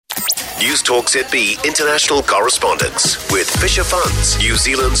News Talk ZB international correspondence with Fisher Funds, New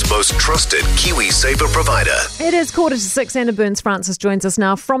Zealand's most trusted KiwiSaver provider. It is 5:45. Anna Burns-Francis joins us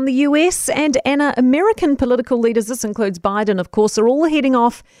now from the US. And Anna, American political leaders, this includes Biden, of course, are all heading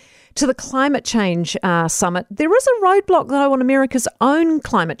off to the climate change summit. There is a roadblock, though, on America's own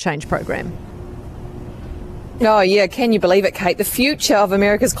climate change program. Oh, yeah. Can you believe it, Kate? The future of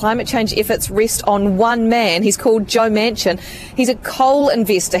America's climate change efforts rest on one man. He's called Joe Manchin. He's a coal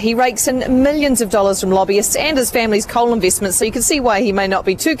investor. He rakes in millions of dollars from lobbyists and his family's coal investments, so you can see why he may not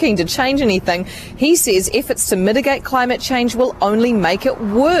be too keen to change anything. He says efforts to mitigate climate change will only make it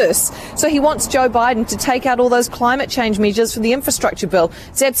worse. So he wants Joe Biden to take out all those climate change measures for the infrastructure bill.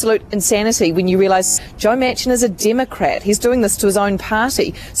 It's absolute insanity when you realise Joe Manchin is a Democrat. He's doing this to his own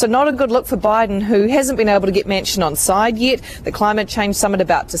party. So not a good look for Biden, who hasn't been able to get Manchin on side yet. The climate change summit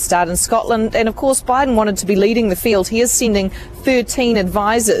about to start in Scotland, and of course Biden wanted to be leading the field. He is sending 13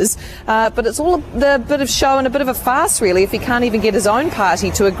 advisors, but it's all a bit of show and a bit of a farce, really, if he can't even get his own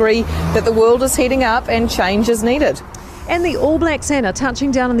party to agree that the world is heating up and change is needed. And the All Blacks, Anna,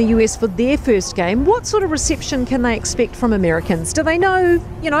 touching down in the US for their first game. What sort of reception can they expect from Americans? Do they know,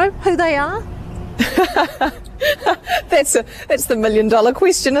 who they are? That's the $1 million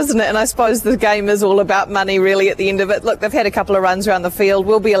question, isn't it? And I suppose the game is all about money, really, at the end of it. Look, they've had a couple of runs around the field.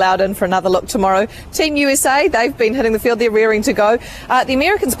 We'll be allowed in for another look tomorrow. Team USA, they've been hitting the field. They're rearing to go. The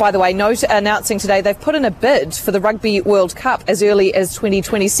Americans, by the way, announcing today they've put in a bid for the Rugby World Cup as early as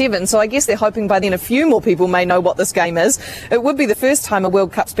 2027. So I guess they're hoping by then a few more people may know what this game is. It would be the first time a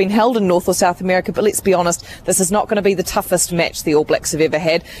World Cup's been held in North or South America, but let's be honest, this is not going to be the toughest match the All Blacks have ever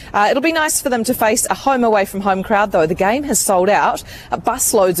had. It'll be nice for them to face a home away from home crowd, though. The game has sold out.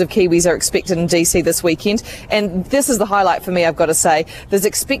 Busloads of Kiwis are expected in DC this weekend, and this is the highlight for me, I've got to say. There's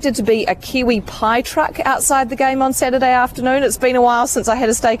expected to be a Kiwi pie truck outside the game on Saturday afternoon. It's been a while since I had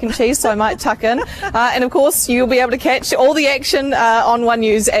a steak and cheese, so I might tuck in. And of course, you'll be able to catch all the action on One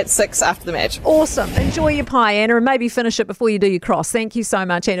News at 6 after the match. Awesome. Enjoy your pie, Anna, and maybe finish it before you do your cross. Thank you so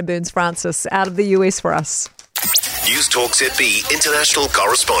much, Anna Burns-Francis, out of the US for us. News Talk ZB international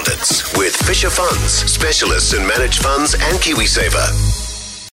correspondence with Fisher Funds, specialists in managed funds and KiwiSaver.